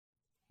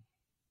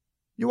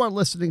You are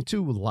listening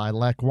to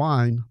Lilac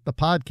Wine, the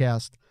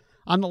podcast.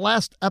 On the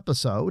last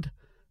episode,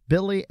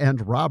 Billy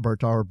and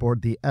Robert are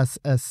aboard the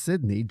SS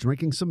Sydney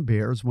drinking some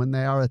beers when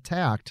they are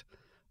attacked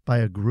by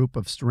a group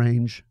of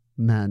strange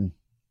men.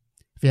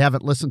 If you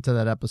haven't listened to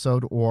that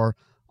episode or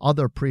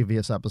other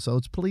previous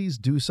episodes, please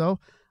do so.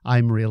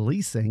 I'm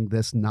releasing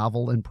this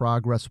novel in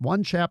progress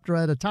one chapter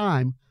at a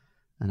time,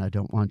 and I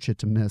don't want you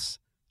to miss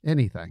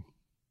anything.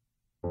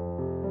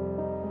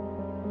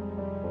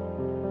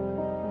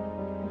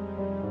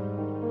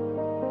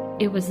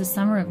 It was the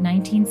summer of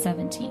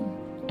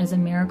 1917. As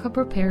America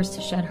prepares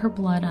to shed her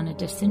blood on a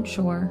distant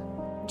shore,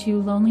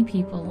 two lonely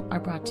people are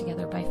brought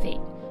together by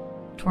fate,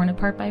 torn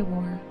apart by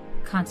war,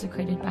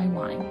 consecrated by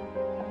wine.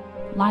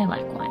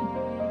 Lilac wine.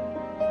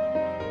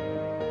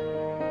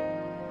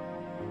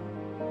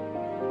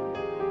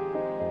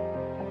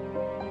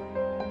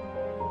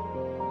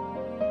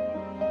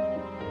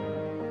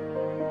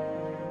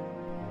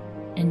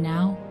 And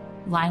now,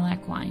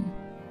 lilac wine.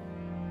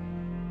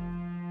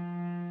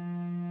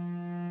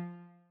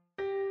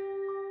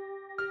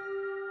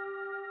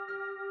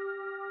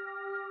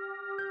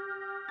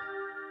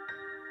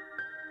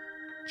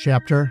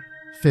 Chapter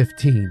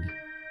 15.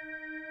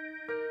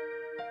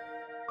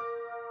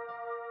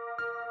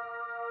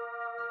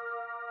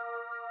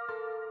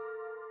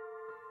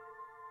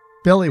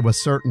 Billy was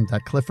certain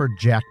that Clifford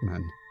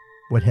Jackman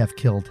would have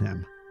killed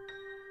him.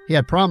 He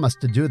had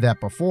promised to do that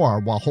before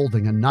while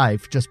holding a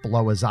knife just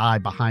below his eye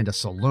behind a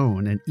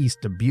saloon in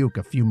East Dubuque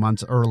a few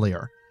months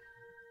earlier.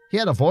 He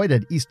had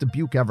avoided East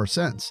Dubuque ever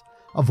since,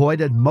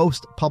 avoided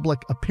most public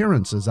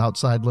appearances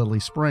outside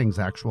Lily Springs,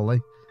 actually.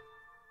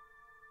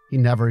 He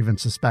never even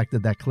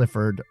suspected that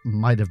Clifford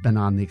might have been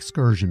on the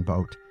excursion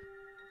boat.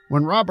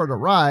 When Robert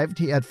arrived,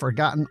 he had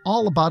forgotten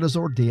all about his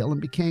ordeal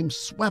and became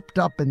swept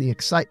up in the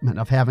excitement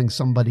of having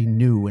somebody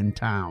new in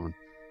town.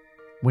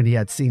 When he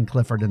had seen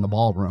Clifford in the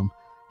ballroom,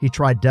 he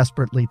tried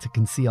desperately to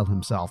conceal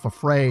himself,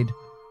 afraid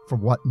for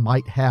what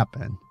might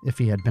happen if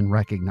he had been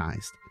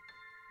recognized.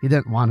 He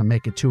didn't want to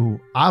make it too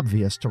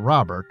obvious to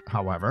Robert,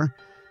 however.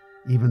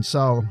 Even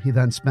so, he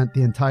then spent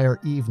the entire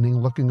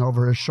evening looking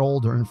over his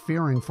shoulder and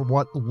fearing for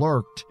what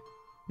lurked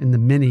in the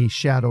many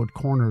shadowed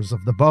corners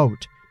of the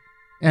boat.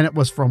 And it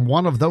was from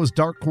one of those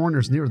dark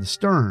corners near the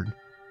stern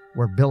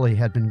where Billy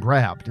had been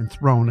grabbed and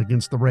thrown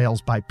against the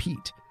rails by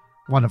Pete,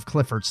 one of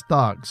Clifford's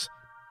thugs.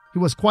 He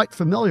was quite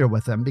familiar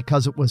with him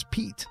because it was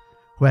Pete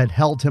who had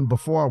held him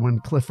before when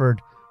Clifford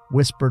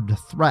whispered the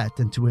threat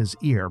into his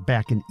ear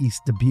back in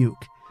East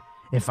Dubuque.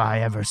 "If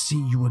I ever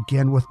see you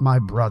again with my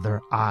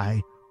brother,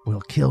 I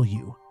will kill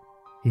you,"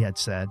 he had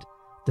said,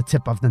 the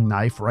tip of the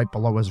knife right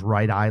below his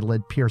right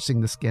eyelid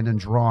piercing the skin and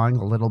drawing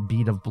a little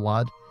bead of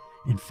blood.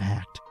 "In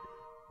fact,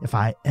 if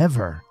I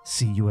ever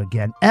see you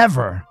again,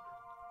 ever,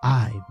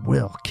 I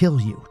will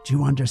kill you. Do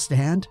you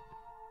understand?"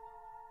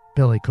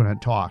 Billy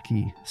couldn't talk.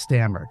 He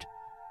stammered.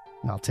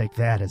 "I'll take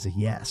that as a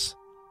yes."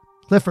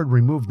 Clifford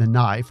removed the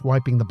knife,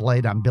 wiping the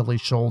blade on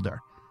Billy's shoulder.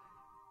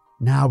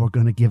 "Now we're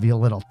going to give you a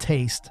little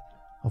taste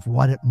of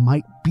what it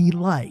might be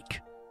like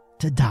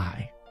to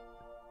die."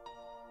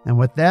 And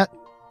with that,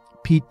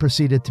 Pete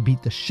proceeded to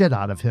beat the shit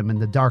out of him in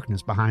the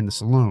darkness behind the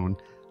saloon,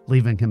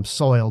 leaving him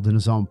soiled in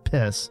his own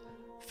piss,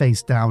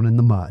 face down in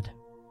the mud.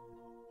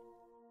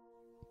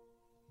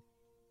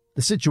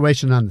 The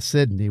situation on the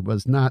Sydney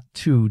was not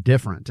too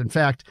different. In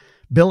fact,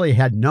 Billy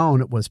had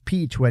known it was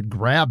Pete who had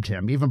grabbed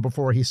him even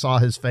before he saw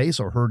his face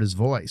or heard his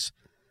voice.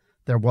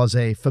 There was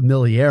a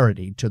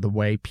familiarity to the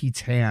way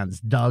Pete's hands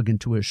dug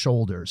into his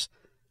shoulders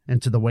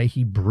and to the way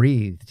he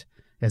breathed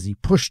as he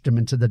pushed him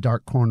into the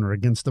dark corner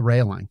against the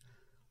railing.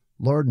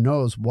 Lord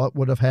knows what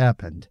would have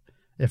happened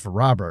if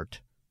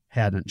Robert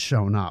hadn't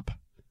shown up.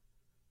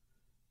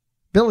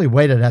 Billy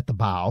waited at the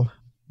bow,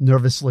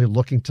 nervously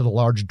looking to the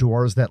large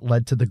doors that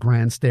led to the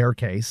grand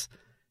staircase.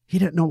 He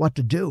didn't know what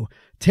to do.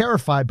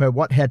 Terrified by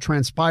what had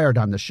transpired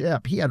on the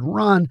ship, he had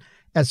run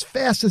as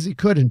fast as he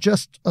could and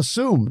just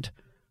assumed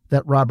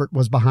that Robert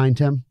was behind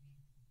him.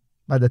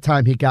 By the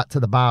time he got to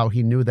the bow,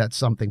 he knew that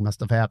something must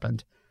have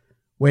happened.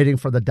 Waiting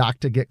for the dock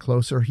to get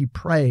closer, he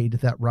prayed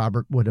that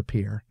Robert would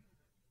appear.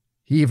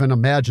 He even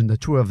imagined the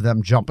two of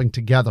them jumping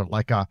together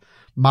like a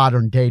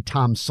modern-day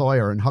Tom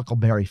Sawyer and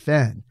Huckleberry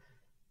Finn.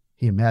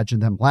 He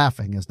imagined them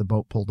laughing as the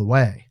boat pulled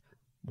away,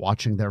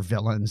 watching their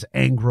villains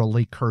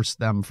angrily curse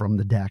them from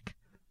the deck.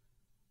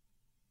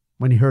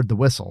 When he heard the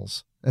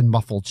whistles and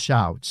muffled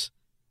shouts,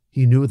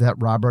 he knew that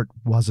Robert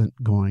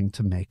wasn't going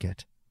to make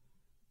it.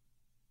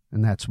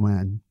 And that's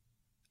when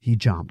he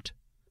jumped.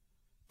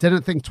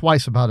 Didn't think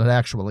twice about it,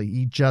 actually.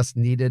 He just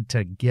needed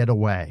to get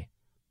away.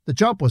 The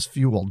jump was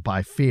fueled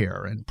by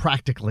fear and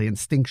practically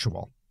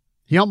instinctual.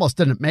 He almost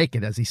didn't make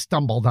it as he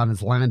stumbled on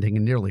his landing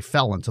and nearly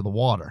fell into the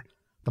water.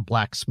 The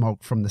black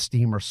smoke from the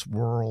steamer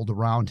swirled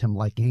around him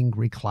like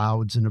angry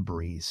clouds in a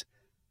breeze.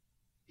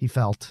 He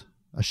felt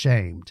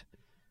ashamed,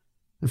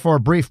 and for a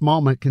brief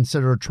moment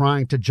considered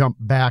trying to jump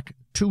back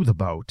to the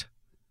boat.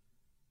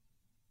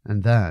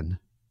 And then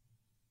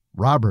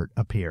Robert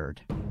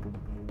appeared.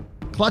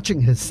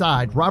 Clutching his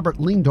side, Robert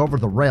leaned over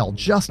the rail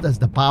just as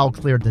the bow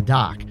cleared the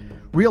dock.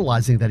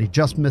 Realizing that he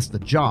just missed the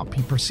jump,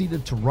 he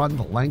proceeded to run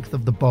the length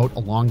of the boat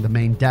along the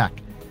main deck,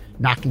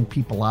 knocking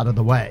people out of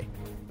the way.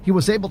 He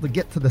was able to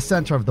get to the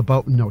center of the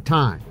boat in no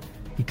time.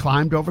 He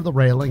climbed over the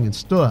railing and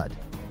stood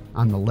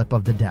on the lip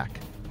of the deck,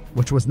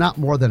 which was not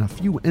more than a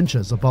few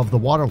inches above the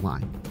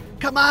waterline.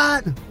 "Come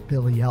on!"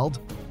 Billy yelled.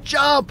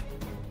 "Jump!"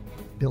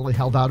 Billy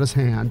held out his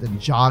hand and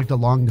jogged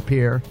along the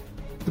pier.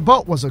 The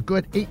boat was a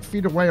good 8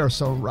 feet away or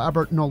so.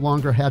 Robert no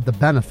longer had the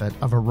benefit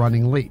of a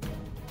running leap.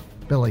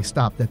 Billy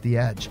stopped at the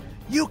edge.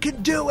 "You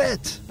can do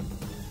it!"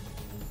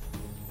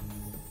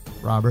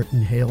 Robert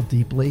inhaled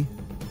deeply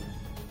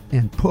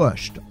and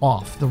pushed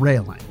off the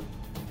railing.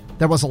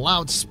 There was a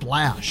loud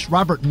splash.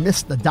 Robert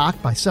missed the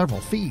dock by several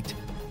feet.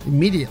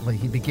 Immediately,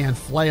 he began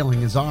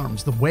flailing his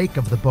arms, the wake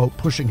of the boat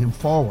pushing him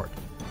forward.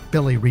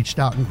 Billy reached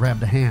out and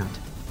grabbed a hand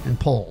and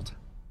pulled.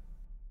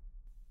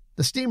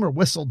 The steamer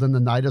whistled in the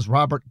night as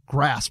Robert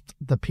grasped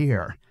the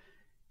pier.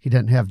 He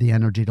didn't have the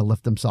energy to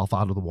lift himself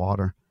out of the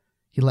water.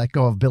 He let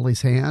go of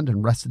Billy's hand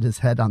and rested his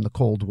head on the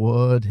cold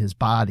wood, his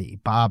body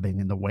bobbing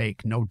in the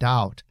wake, no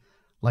doubt,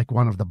 like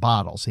one of the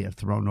bottles he had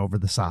thrown over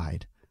the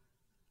side.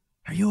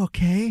 "Are you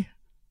okay?"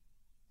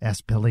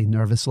 asked Billy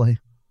nervously.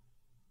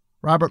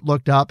 Robert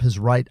looked up, his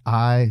right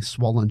eye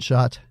swollen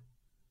shut.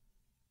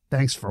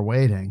 "Thanks for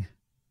waiting.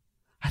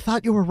 I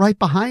thought you were right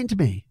behind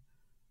me."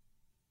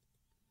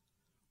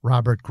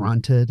 Robert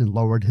grunted and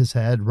lowered his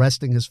head,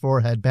 resting his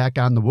forehead back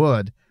on the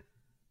wood.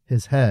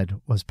 His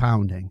head was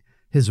pounding.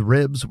 His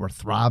ribs were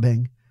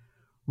throbbing.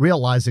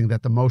 Realizing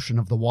that the motion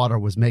of the water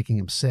was making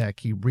him sick,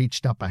 he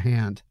reached up a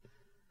hand.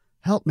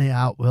 "Help me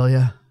out, will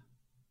you?"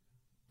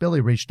 Billy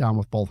reached down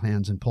with both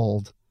hands and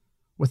pulled.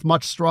 With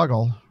much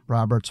struggle,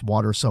 Robert's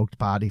water-soaked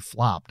body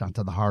flopped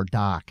onto the hard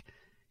dock.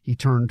 He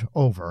turned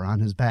over on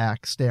his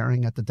back,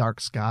 staring at the dark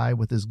sky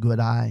with his good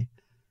eye.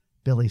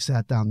 Billy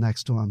sat down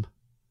next to him.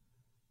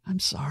 "I'm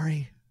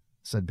sorry,"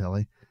 said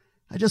Billy.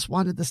 "I just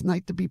wanted this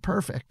night to be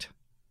perfect."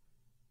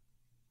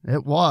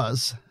 "It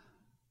was,"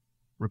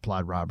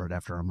 replied Robert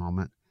after a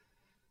moment,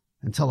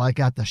 "until I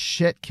got the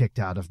shit kicked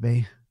out of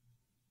me."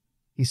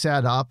 He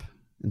sat up,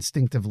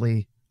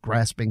 instinctively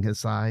grasping his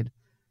side.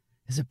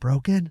 "Is it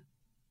broken?"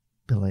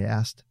 Billy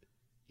asked.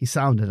 He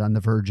sounded on the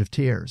verge of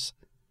tears.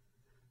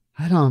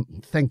 "I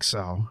don't think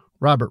so."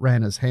 Robert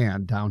ran his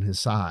hand down his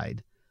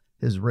side.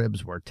 His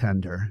ribs were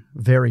tender,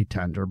 very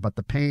tender, but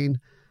the pain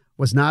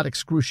was not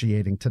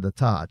excruciating to the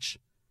touch.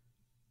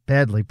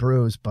 Badly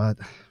bruised, but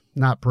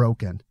not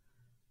broken.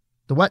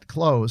 The wet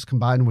clothes,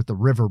 combined with the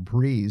river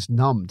breeze,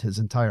 numbed his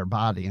entire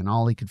body, and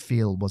all he could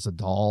feel was a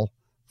dull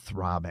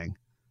throbbing.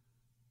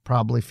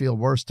 Probably feel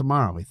worse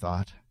tomorrow, he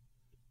thought.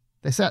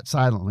 They sat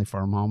silently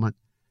for a moment.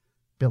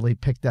 Billy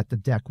picked at the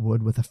deck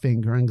wood with a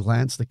finger and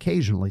glanced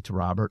occasionally to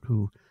Robert,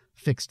 who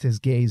fixed his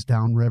gaze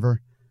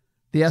downriver.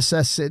 The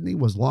SS Sydney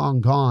was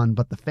long gone,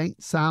 but the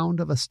faint sound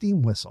of a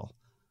steam whistle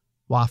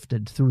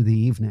wafted through the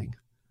evening.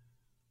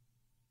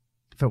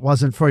 "If it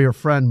wasn't for your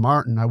friend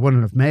Martin, I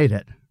wouldn't have made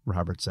it,"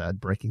 Robert said,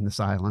 breaking the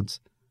silence.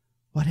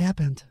 "What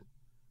happened?"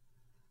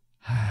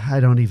 "I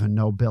don't even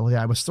know, Billy.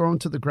 I was thrown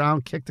to the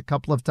ground, kicked a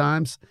couple of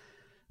times,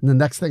 and the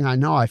next thing I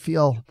know, I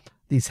feel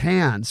these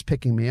hands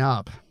picking me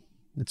up.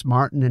 It's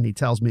Martin, and he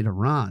tells me to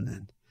run,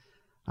 and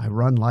I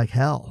run like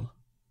hell."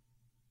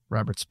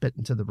 Robert spit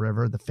into the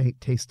river, the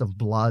faint taste of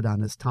blood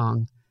on his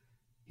tongue.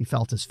 He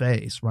felt his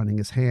face, running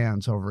his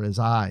hands over his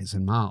eyes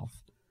and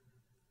mouth.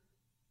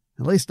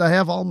 "At least I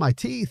have all my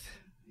teeth,"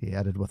 he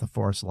added with a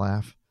forced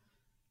laugh.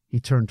 He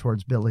turned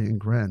towards Billy and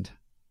grinned.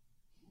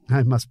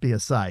 "I must be a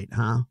sight,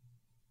 huh?"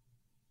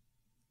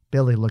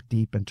 Billy looked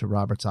deep into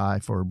Robert's eye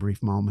for a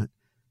brief moment.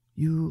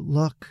 "You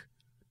look—"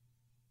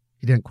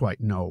 He didn't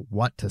quite know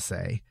what to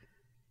say.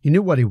 He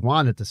knew what he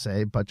wanted to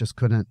say, but just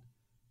couldn't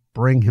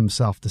bring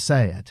himself to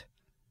say it.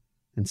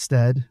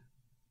 Instead,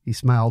 he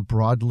smiled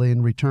broadly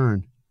in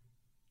return.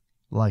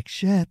 "Like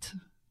shit."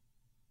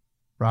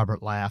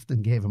 Robert laughed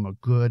and gave him a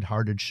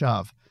good-hearted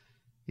shove.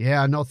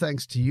 "Yeah, no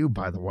thanks to you,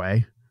 by the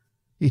way."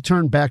 He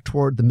turned back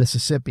toward the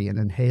Mississippi and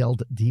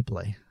inhaled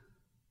deeply.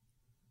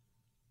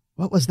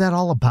 "What was that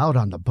all about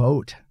on the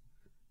boat?"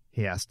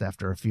 he asked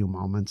after a few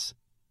moments.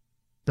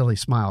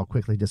 Billy's smile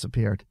quickly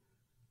disappeared.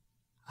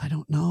 "I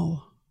don't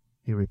know,"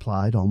 he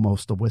replied,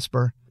 almost a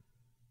whisper.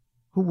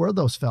 "Who were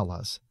those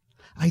fellas?"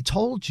 "I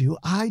told you,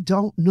 I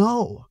don't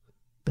know."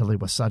 Billy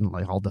was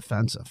suddenly all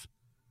defensive.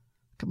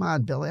 "Come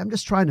on, Billy, I'm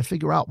just trying to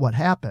figure out what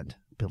happened."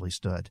 Billy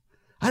stood.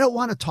 "I don't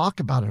want to talk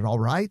about it, all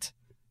right?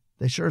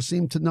 They sure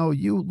seem to know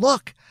you.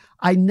 Look,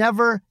 I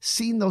never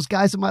seen those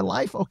guys in my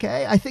life,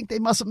 okay? I think they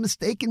must have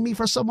mistaken me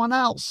for someone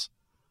else."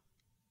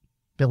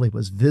 Billy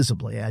was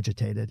visibly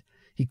agitated.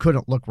 He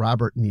couldn't look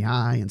Robert in the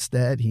eye.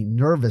 Instead, he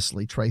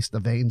nervously traced the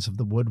veins of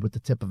the wood with the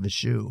tip of his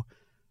shoe.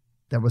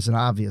 There was an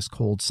obvious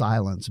cold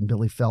silence, and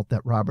Billy felt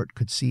that Robert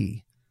could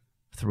see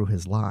through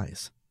his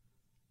lies.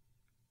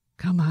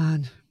 "Come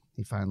on,"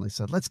 he finally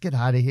said. "Let's get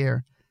out of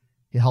here."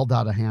 He held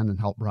out a hand and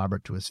helped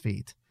Robert to his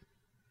feet.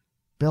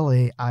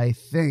 "Billy, I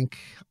think—"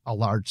 A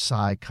large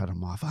sigh cut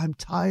him off. "I'm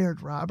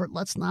tired, Robert.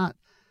 Let's not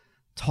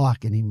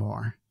talk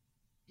anymore."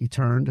 He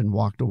turned and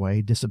walked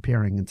away,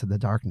 disappearing into the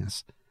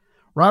darkness.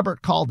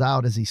 Robert called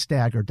out as he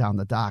staggered down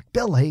the dock,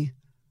 "Billy,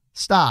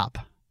 stop!"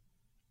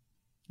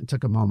 It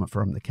took a moment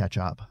for him to catch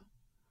up.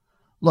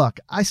 "Look,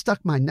 I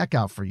stuck my neck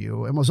out for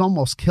you and was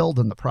almost killed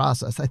in the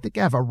process. I think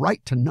I have a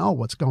right to know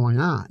what's going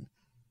on."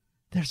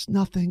 "There's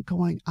nothing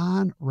going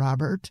on,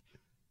 Robert."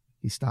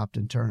 He stopped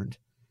and turned.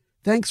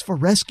 "Thanks for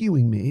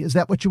rescuing me. Is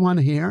that what you want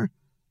to hear?"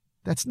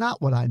 "That's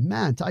not what I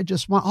meant. I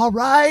just want—" "All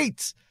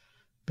right!"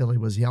 Billy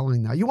was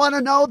yelling now. "You want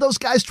to know? Those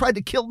guys tried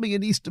to kill me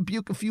in East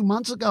Dubuque a few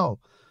months ago.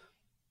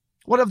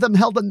 One of them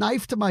held a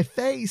knife to my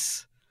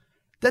face.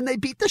 Then they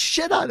beat the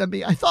shit out of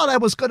me. I thought I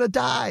was going to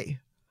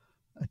die."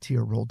 A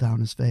tear rolled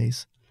down his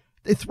face.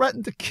 "They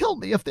threatened to kill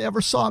me if they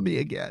ever saw me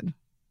again."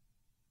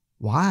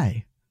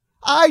 "Why?"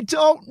 "I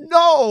don't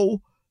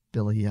know,"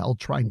 Billy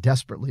yelled, trying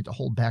desperately to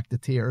hold back the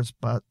tears,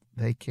 but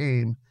they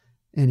came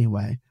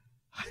anyway.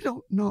 "I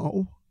don't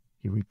know,"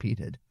 he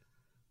repeated,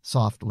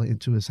 softly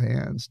into his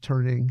hands,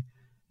 turning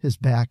his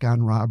back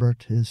on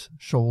Robert, his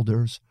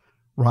shoulders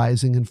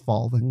rising and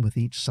falling with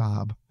each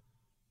sob.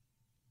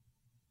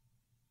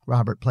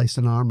 Robert placed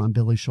an arm on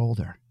Billy's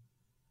shoulder.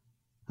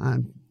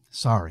 "I'm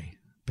sorry,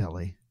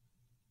 Billy,"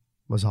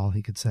 was all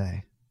he could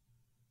say.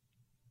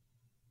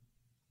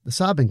 The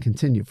sobbing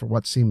continued for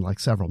what seemed like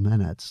several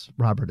minutes.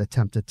 Robert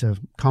attempted to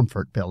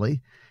comfort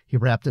Billy. He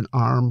wrapped an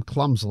arm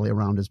clumsily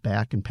around his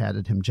back and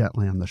patted him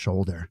gently on the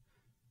shoulder.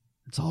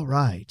 "It's all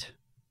right,"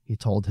 he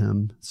told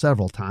him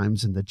several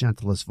times in the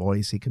gentlest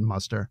voice he could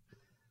muster.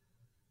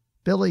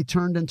 Billy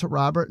turned into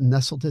Robert and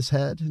nestled his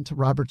head into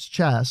Robert's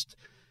chest.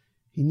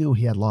 He knew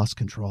he had lost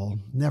control.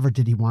 Never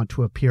did he want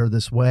to appear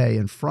this way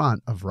in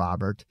front of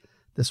Robert.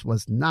 This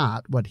was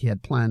not what he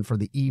had planned for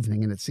the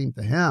evening, and it seemed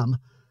to him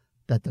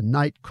that the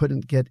night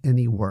couldn't get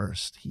any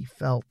worse. He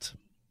felt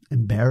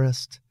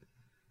embarrassed.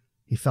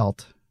 He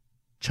felt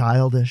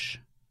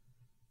childish.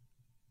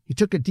 He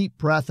took a deep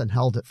breath and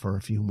held it for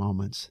a few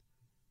moments.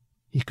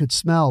 He could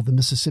smell the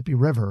Mississippi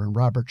River in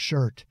Robert's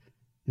shirt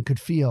and could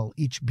feel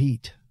each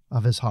beat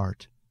of his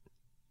heart.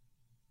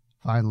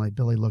 Finally,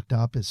 Billy looked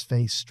up, his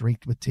face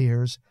streaked with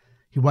tears.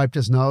 He wiped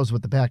his nose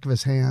with the back of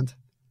his hand.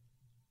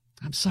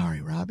 "I'm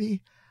sorry,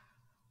 Robbie.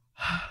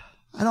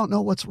 I don't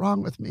know what's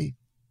wrong with me.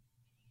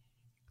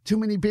 Too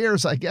many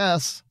beers, I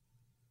guess."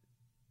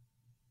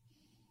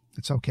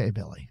 "It's okay,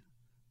 Billy,"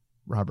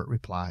 Robert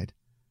replied.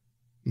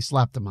 He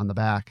slapped him on the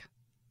back.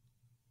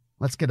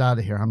 "Let's get out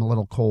of here. I'm a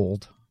little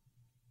cold."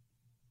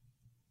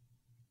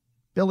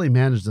 Billy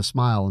managed to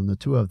smile, and the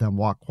two of them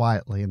walked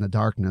quietly in the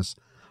darkness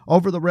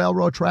over the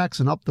railroad tracks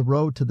and up the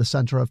road to the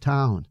center of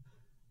town.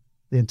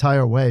 The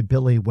entire way,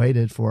 Billy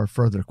waited for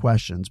further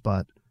questions,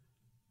 but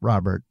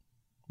Robert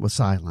was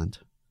silent.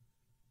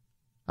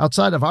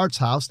 Outside of Art's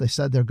house, they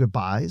said their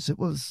goodbyes. It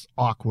was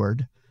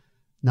awkward,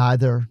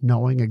 neither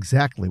knowing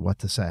exactly what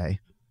to say.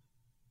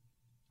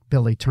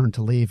 Billy turned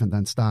to leave and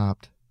then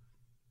stopped.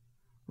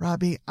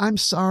 "Robbie, I'm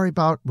sorry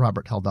about—"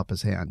 Robert held up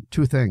his hand.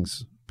 "Two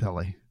things,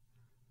 Billy.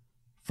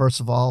 First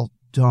of all,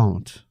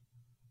 don't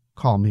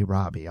call me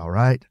Robbie, all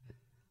right?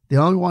 The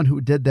only one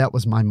who did that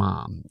was my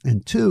mom.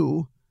 And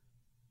two,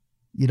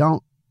 you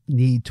don't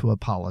need to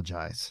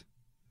apologize.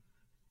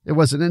 It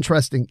was an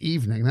interesting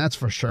evening, that's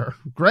for sure.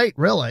 Great,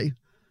 really.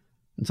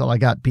 Until I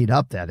got beat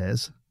up, that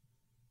is."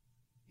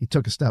 He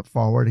took a step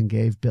forward and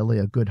gave Billy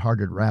a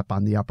good-hearted rap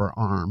on the upper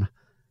arm.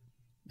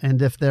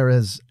 "And if there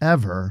is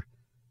ever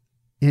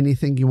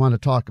anything you want to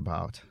talk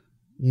about,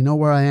 you know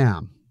where I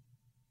am.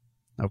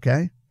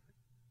 Okay?"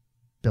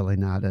 Billy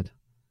nodded.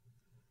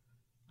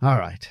 "All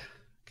right,"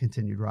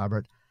 continued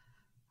Robert.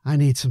 "I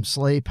need some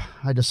sleep.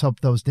 I just hope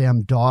those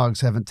damn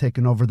dogs haven't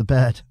taken over the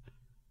bed."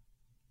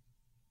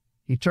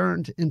 He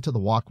turned into the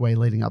walkway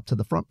leading up to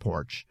the front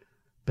porch.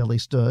 Billy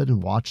stood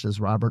and watched as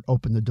Robert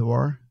opened the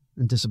door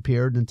and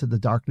disappeared into the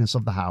darkness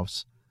of the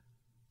house.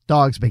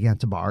 Dogs began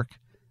to bark,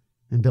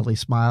 and Billy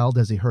smiled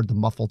as he heard the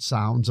muffled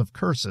sounds of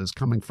curses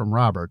coming from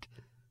Robert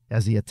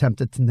as he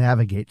attempted to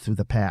navigate through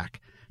the pack.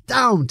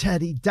 "Down,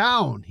 Teddy,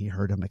 down!" he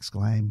heard him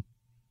exclaim.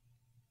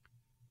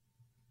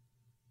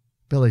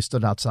 Billy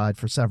stood outside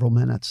for several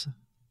minutes.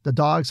 The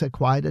dogs had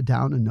quieted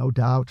down, and no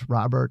doubt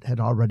Robert had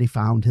already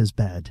found his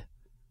bed.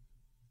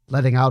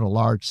 Letting out a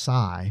large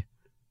sigh,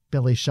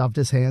 Billy shoved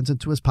his hands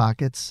into his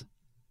pockets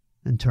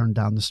and turned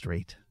down the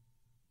street.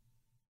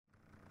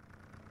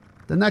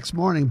 The next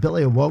morning,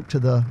 Billy awoke to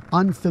the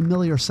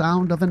unfamiliar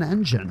sound of an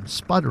engine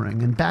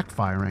sputtering and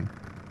backfiring.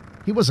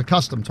 He was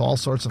accustomed to all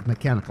sorts of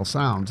mechanical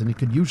sounds, and he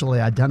could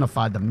usually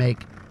identify the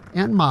make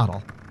and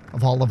model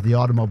of all of the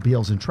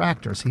automobiles and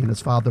tractors he and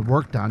his father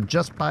worked on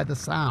just by the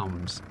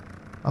sounds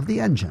of the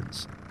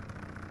engines.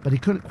 But he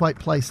couldn't quite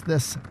place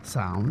this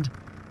sound.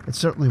 It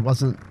certainly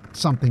wasn't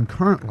something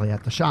currently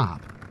at the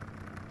shop.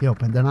 He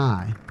opened an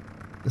eye.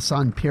 The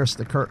sun pierced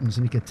the curtains,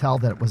 and he could tell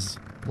that it was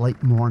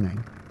late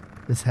morning.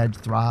 His head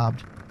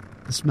throbbed,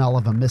 the smell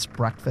of a missed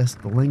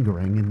breakfast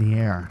lingering in the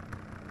air.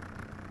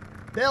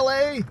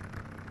 "Billy!"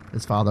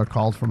 his father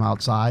called from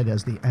outside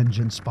as the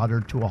engine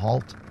sputtered to a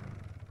halt.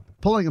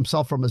 Pulling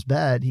himself from his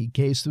bed, he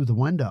gazed through the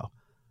window.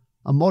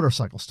 A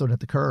motorcycle stood at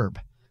the curb.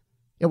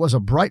 It was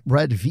a bright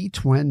red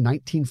V-twin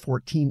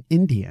 1914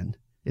 Indian,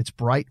 its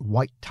bright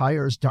white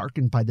tires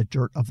darkened by the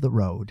dirt of the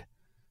road.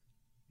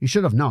 You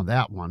should have known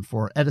that one,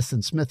 for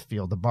Edison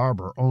Smithfield, the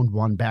barber, owned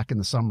one back in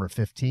the summer of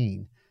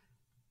 15.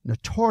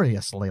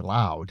 Notoriously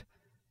loud,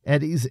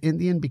 Eddie's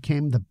Indian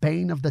became the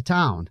bane of the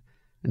town,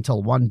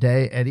 until one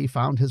day Eddie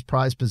found his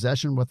prized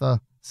possession with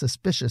a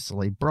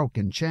suspiciously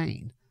broken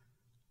chain.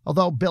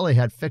 Although Billy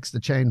had fixed the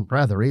chain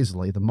rather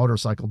easily, the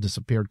motorcycle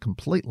disappeared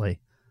completely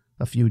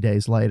a few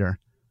days later.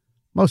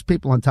 Most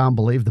people in town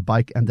believed the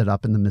bike ended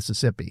up in the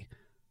Mississippi,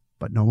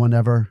 but no one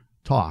ever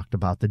talked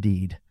about the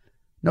deed.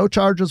 No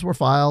charges were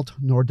filed,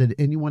 nor did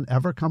anyone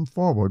ever come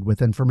forward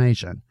with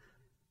information.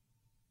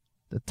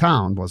 The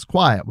town was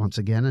quiet once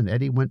again, and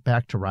Eddie went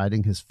back to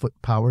riding his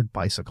foot-powered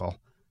bicycle,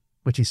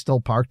 which he still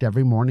parked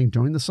every morning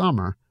during the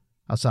summer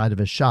outside of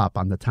his shop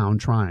on the town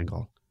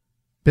triangle.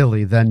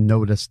 Billy then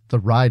noticed the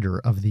rider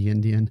of the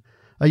Indian,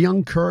 a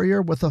young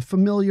courier with a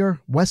familiar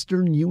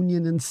Western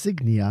Union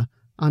insignia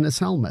on his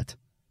helmet.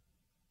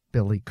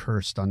 Billy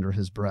cursed under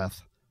his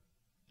breath.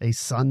 A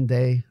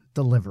Sunday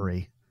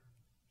delivery.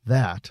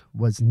 That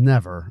was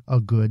never a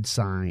good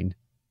sign.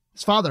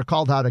 His father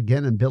called out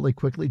again, and Billy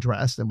quickly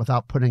dressed and,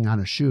 without putting on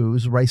his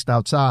shoes, raced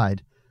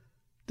outside.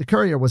 The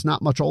courier was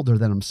not much older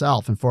than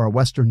himself, and for a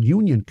Western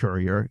Union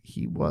courier,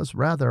 he was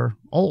rather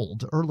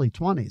old, early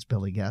 20s,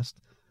 Billy guessed.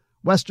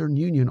 Western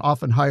Union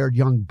often hired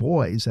young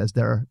boys as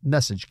their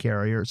message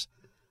carriers.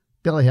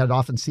 Billy had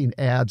often seen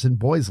ads in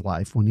Boy's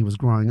Life when he was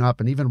growing up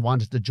and even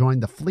wanted to join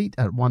the fleet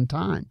at one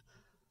time.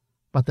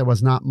 But there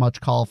was not much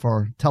call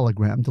for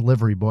telegram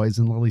delivery boys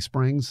in Lily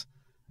Springs,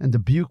 and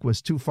Dubuque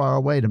was too far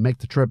away to make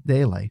the trip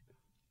daily.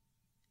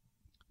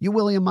 "You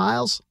William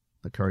Miles?"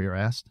 the courier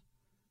asked.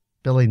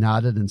 Billy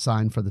nodded and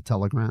signed for the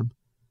telegram.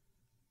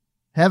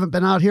 "Haven't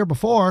been out here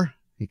before,"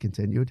 he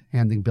continued,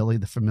 handing Billy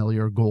the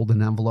familiar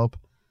golden envelope.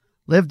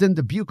 "Lived in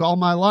Dubuque all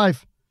my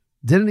life.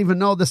 Didn't even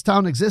know this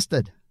town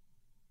existed."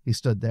 He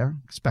stood there,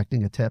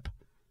 expecting a tip,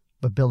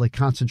 but Billy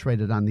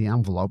concentrated on the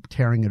envelope,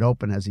 tearing it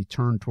open as he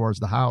turned towards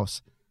the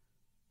house.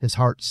 His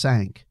heart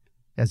sank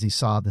as he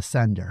saw the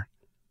sender.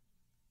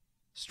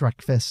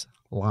 Streckfus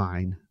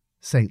Line,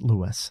 St.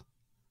 Louis.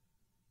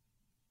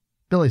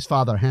 Billy's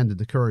father handed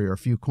the courier a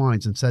few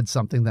coins and said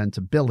something then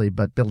to Billy,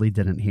 but Billy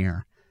didn't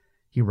hear.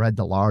 He read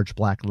the large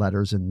black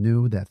letters and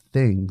knew that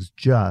things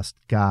just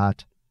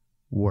got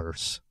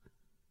worse.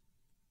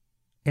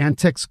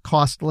 Antics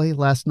costly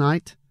last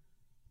night.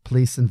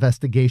 Police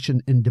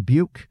investigation in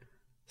Dubuque.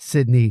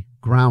 Sydney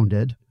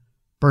grounded.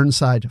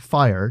 Burnside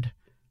fired.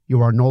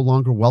 You are no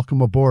longer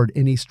welcome aboard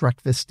any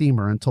Streckfus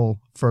steamer until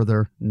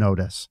further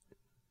notice.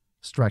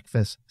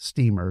 Streckfus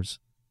Steamers,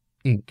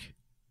 Inc.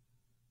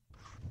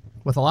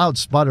 With a loud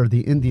sputter,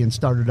 the Indian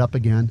started up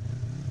again.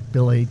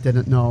 Billy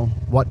didn't know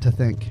what to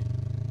think.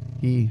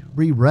 He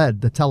reread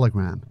the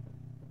telegram.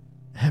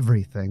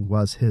 Everything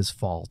was his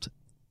fault.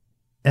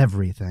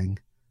 Everything.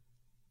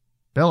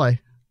 "Billy,"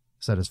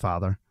 said his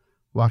father,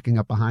 walking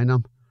up behind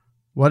him.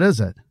 "What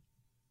is it?"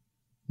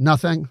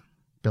 "Nothing,"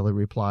 Billy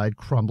replied,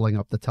 crumbling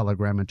up the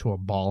telegram into a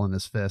ball in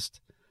his fist.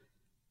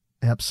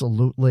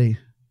 "Absolutely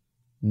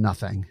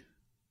nothing."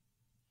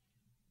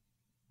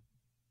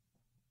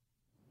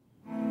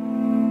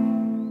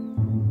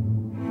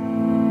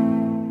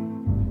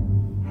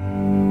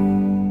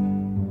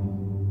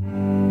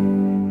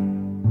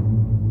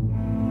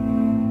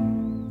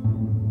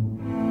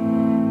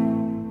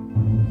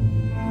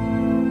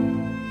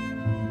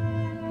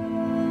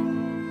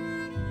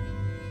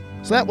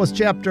 So that was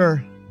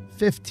chapter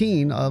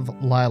 15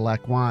 of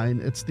Lilac Wine.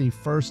 It's the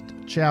first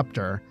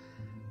chapter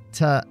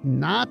to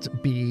not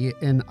be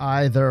in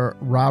either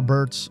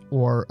Robert's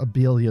or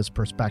Abelia's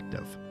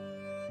perspective.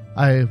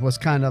 I was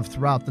kind of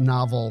throughout the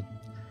novel,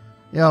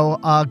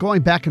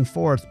 going back and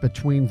forth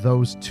between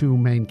those two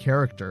main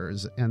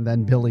characters, and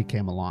then Billy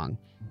came along.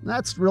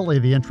 That's really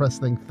the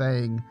interesting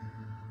thing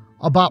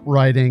about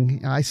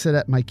writing. I sit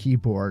at my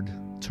keyboard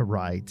to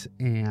write,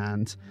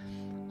 and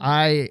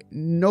I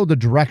know the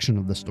direction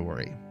of the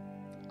story.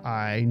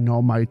 I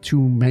know my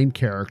two main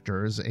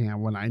characters,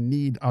 and when I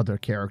need other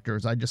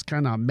characters, I just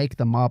kind of make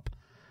them up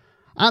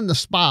on the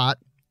spot,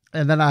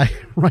 and then I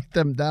write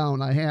them down.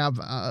 I have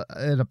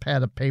in a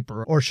pad of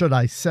paper, or should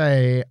I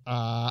say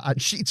on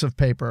sheets of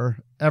paper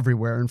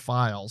everywhere in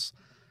files,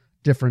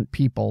 different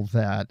people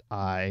that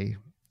I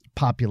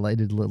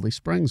populated Lily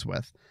Springs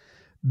with.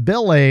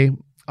 Billy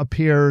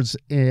appears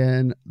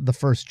in the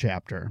first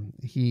chapter.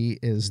 He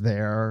is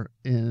there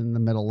in the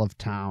middle of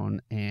town,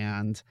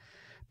 and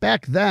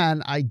back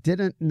then I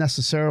didn't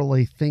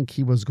necessarily think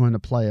he was going to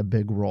play a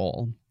big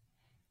role.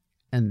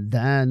 And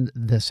then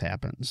this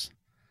happens.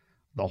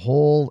 The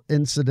whole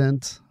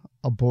incident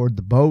aboard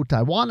the boat.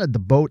 I wanted the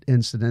boat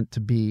incident to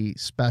be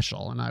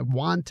special, and I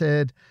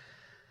wanted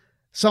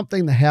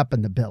something to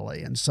happen to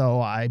Billy. And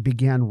so I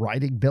began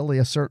writing Billy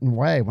a certain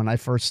way. When I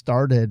first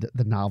started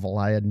the novel,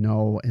 I had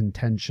no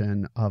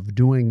intention of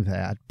doing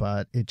that,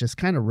 but it just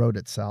kind of wrote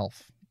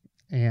itself.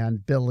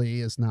 And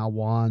Billy is now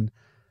one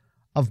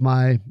of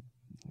my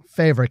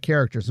favorite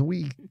characters, and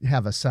we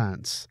have a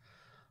sense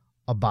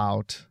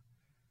about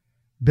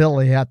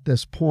Billy at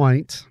this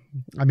point.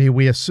 I mean,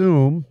 we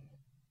assume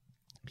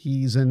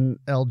he's an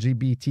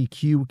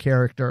LGBTQ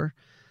character,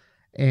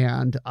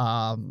 and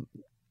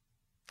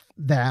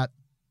that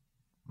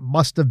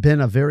must have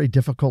been a very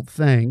difficult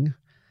thing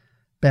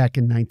back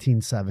in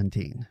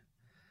 1917.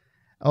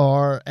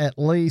 Or at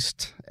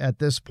least at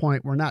this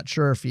point, we're not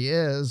sure if he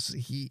is.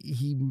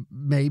 He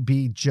may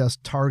be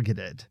just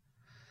targeted.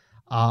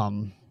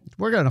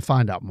 We're going to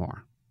find out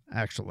more.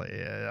 Actually,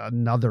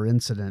 another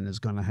incident is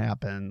going to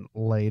happen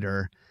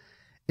later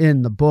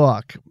in the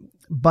book.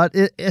 But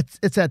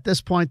it's at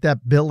this point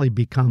that Billy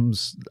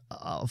becomes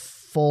a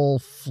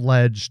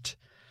full-fledged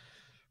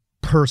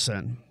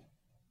person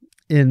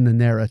in the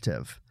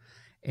narrative.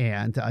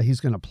 And he's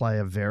going to play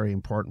a very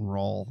important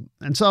role.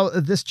 And so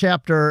this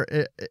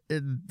chapter,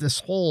 this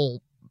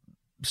whole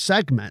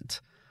segment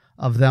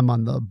of them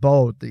on the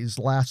boat, these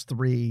last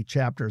 3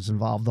 chapters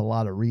involved a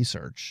lot of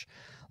research.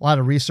 A lot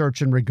of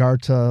research in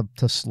regard to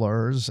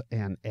slurs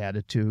and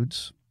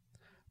attitudes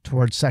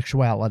towards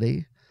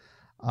sexuality,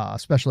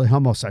 especially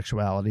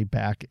homosexuality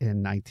back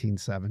in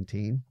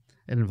 1917.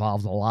 It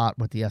involved a lot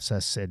with the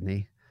SS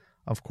Sydney.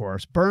 Of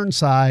course,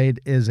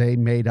 Burnside is a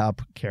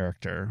made-up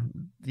character.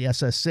 The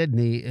SS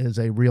Sydney is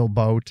a real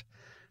boat.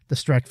 The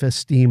Streckfist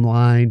steam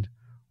line,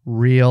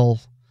 real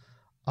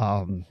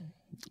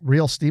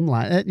steam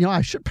line. And,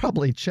 I should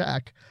probably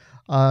check.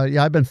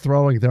 I've been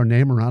throwing their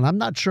name around. I'm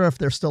not sure if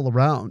they're still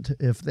around,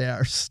 if they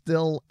are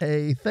still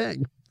a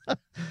thing.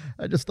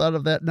 I just thought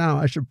of that now.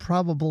 I should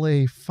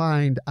probably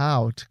find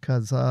out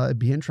because it'd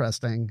be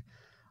interesting.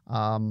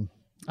 I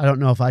don't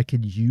know if I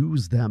could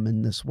use them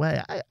in this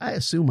way. I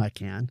assume I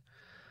can.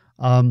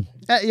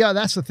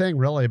 That's the thing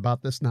really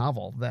about this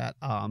novel, that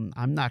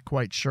I'm not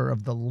quite sure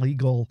of the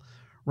legal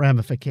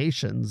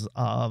ramifications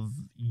of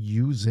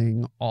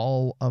using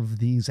all of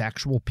these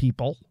actual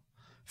people.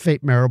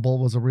 Fate Marable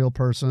was a real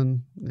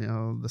person,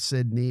 the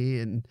Sydney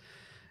and,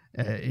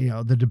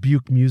 the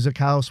Dubuque Music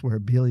House where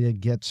Belia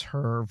gets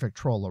her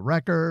Victrola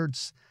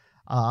records,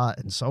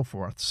 and so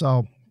forth.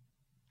 So,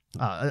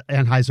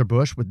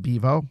 Anheuser-Busch with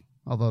Bevo,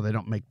 although they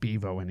don't make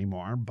Bevo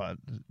anymore, but,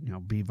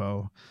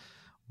 Bevo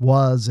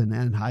was an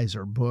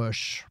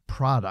Anheuser-Busch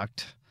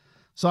product.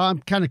 So I'm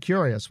kind of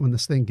curious when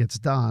this thing gets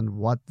done,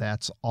 what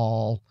that's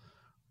all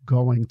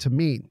going to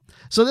mean.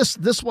 So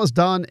this was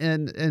done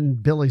in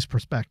Billy's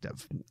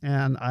perspective.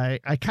 And I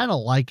kind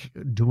of like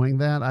doing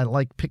that. I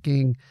like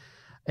picking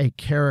a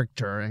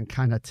character and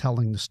kind of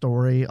telling the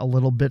story a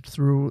little bit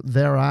through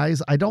their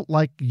eyes. I don't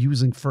like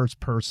using first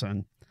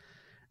person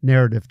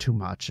narrative too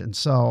much. And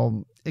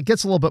so it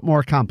gets a little bit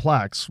more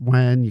complex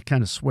when you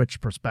kind of switch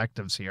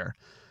perspectives here.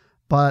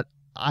 But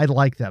I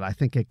like that. I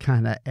think it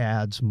kind of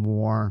adds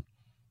more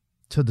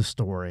to the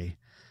story.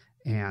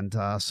 And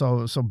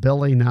so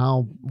Billy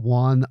now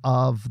one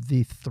of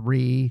the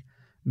 3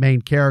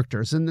 main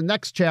characters. In the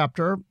next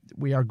chapter,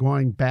 we are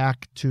going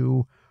back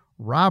to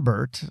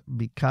Robert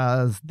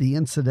because the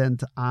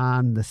incident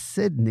on the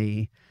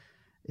Sydney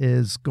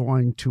is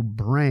going to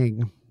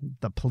bring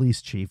the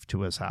police chief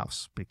to his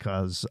house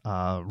because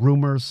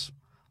rumors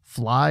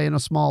fly in a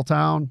small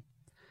town.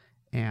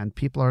 And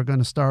people are going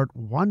to start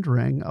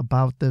wondering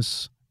about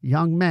this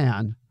young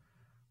man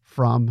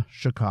from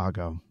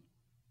Chicago.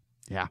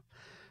 Yeah.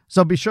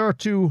 So be sure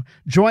to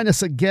join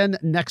us again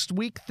next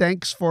week.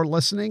 Thanks for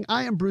listening.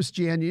 I am Bruce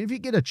Gianni. If you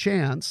get a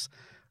chance,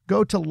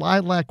 go to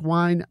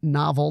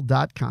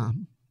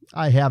LilacWineNovel.com.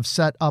 I have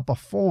set up a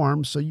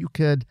form so you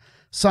could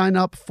sign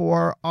up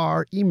for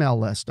our email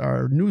list,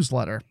 our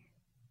newsletter.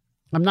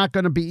 I'm not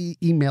going to be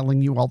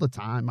emailing you all the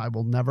time. I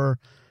will never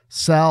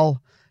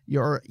sell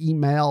your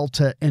email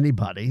to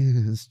anybody.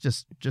 It's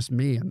just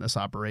me in this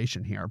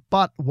operation here.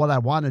 But what I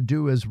want to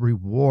do is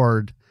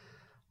reward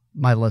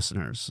my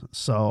listeners.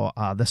 So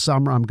this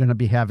summer I'm going to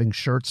be having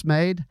shirts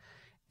made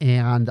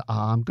and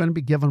I'm going to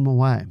be giving them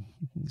away.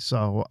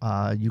 So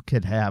you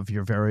could have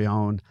your very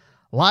own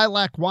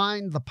Lilac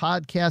Wine, the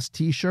podcast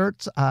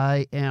t-shirts.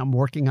 I am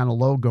working on a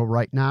logo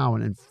right now.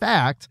 And in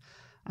fact,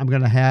 I'm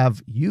going to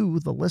have you,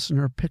 the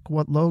listener, pick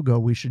what logo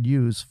we should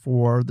use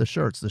for the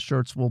shirts. The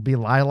shirts will be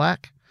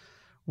lilac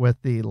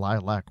with the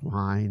Lilac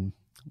Wine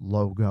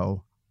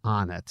logo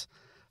on it.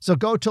 So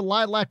go to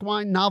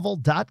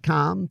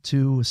LilacWineNovel.com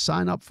to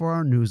sign up for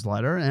our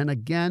newsletter. And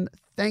again,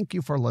 thank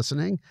you for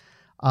listening.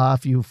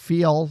 If you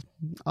feel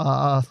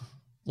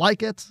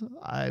like it,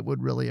 I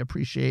would really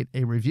appreciate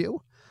a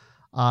review.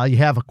 You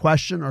have a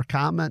question or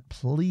comment,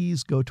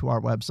 please go to our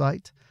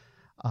website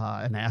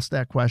and ask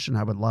that question.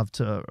 I would love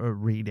to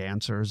read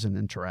answers and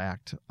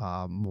interact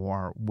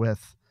more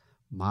with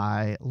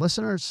my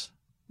listeners,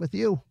 with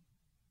you.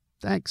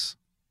 Thanks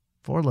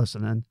for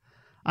listening.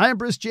 I am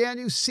Bruce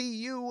Gianni. See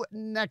you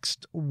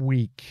next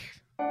week.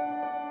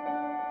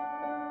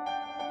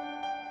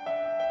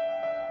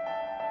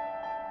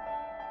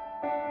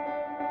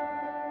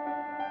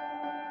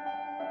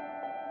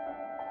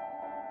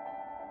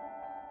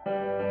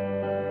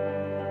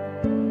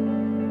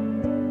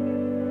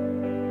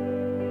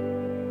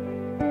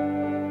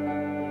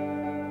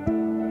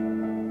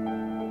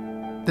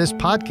 This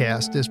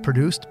podcast is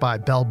produced by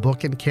Bell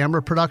Book and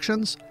Camera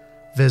Productions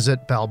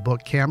Visit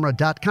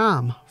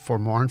bellbookcamera.com for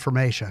more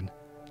information.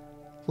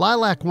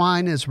 Lilac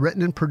Wine is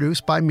written and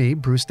produced by me,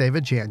 Bruce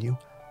David Janu.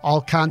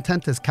 All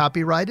content is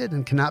copyrighted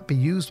and cannot be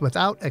used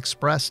without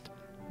expressed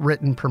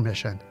written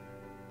permission.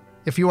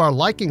 If you are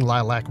liking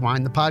Lilac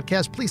Wine, the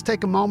podcast, please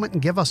take a moment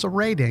and give us a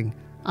rating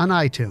on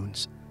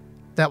iTunes.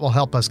 That will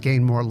help us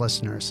gain more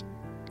listeners.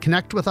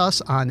 Connect with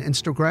us on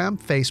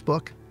Instagram,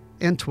 Facebook,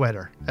 and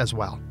Twitter as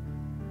well.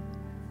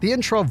 The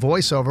intro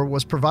voiceover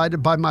was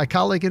provided by my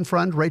colleague and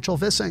friend Rachel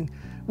Vissing.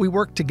 We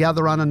work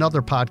together on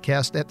another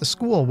podcast at the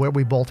school where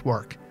we both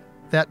work.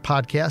 That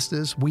podcast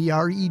is We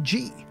Are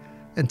EG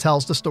and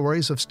tells the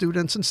stories of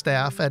students and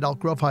staff at Elk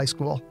Grove High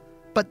School,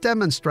 but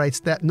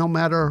demonstrates that no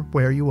matter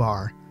where you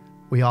are,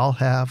 we all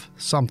have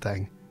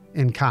something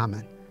in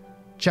common.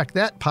 Check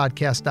that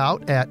podcast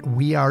out at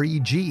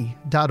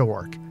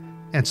weareg.org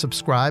and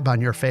subscribe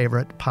on your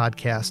favorite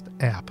podcast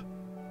app.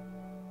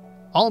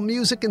 All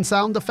music and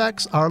sound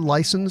effects are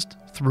licensed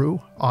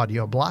through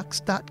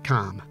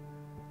audioblocks.com.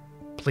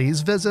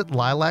 Please visit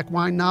Lilac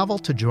Wine Novel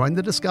to join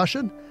the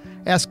discussion.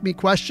 Ask me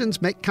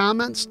questions, make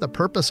comments. The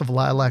purpose of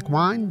Lilac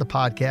Wine, the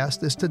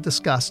podcast, is to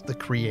discuss the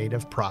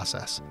creative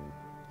process.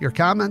 Your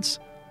comments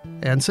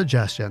and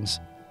suggestions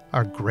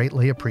are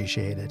greatly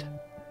appreciated.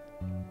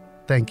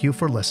 Thank you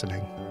for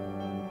listening.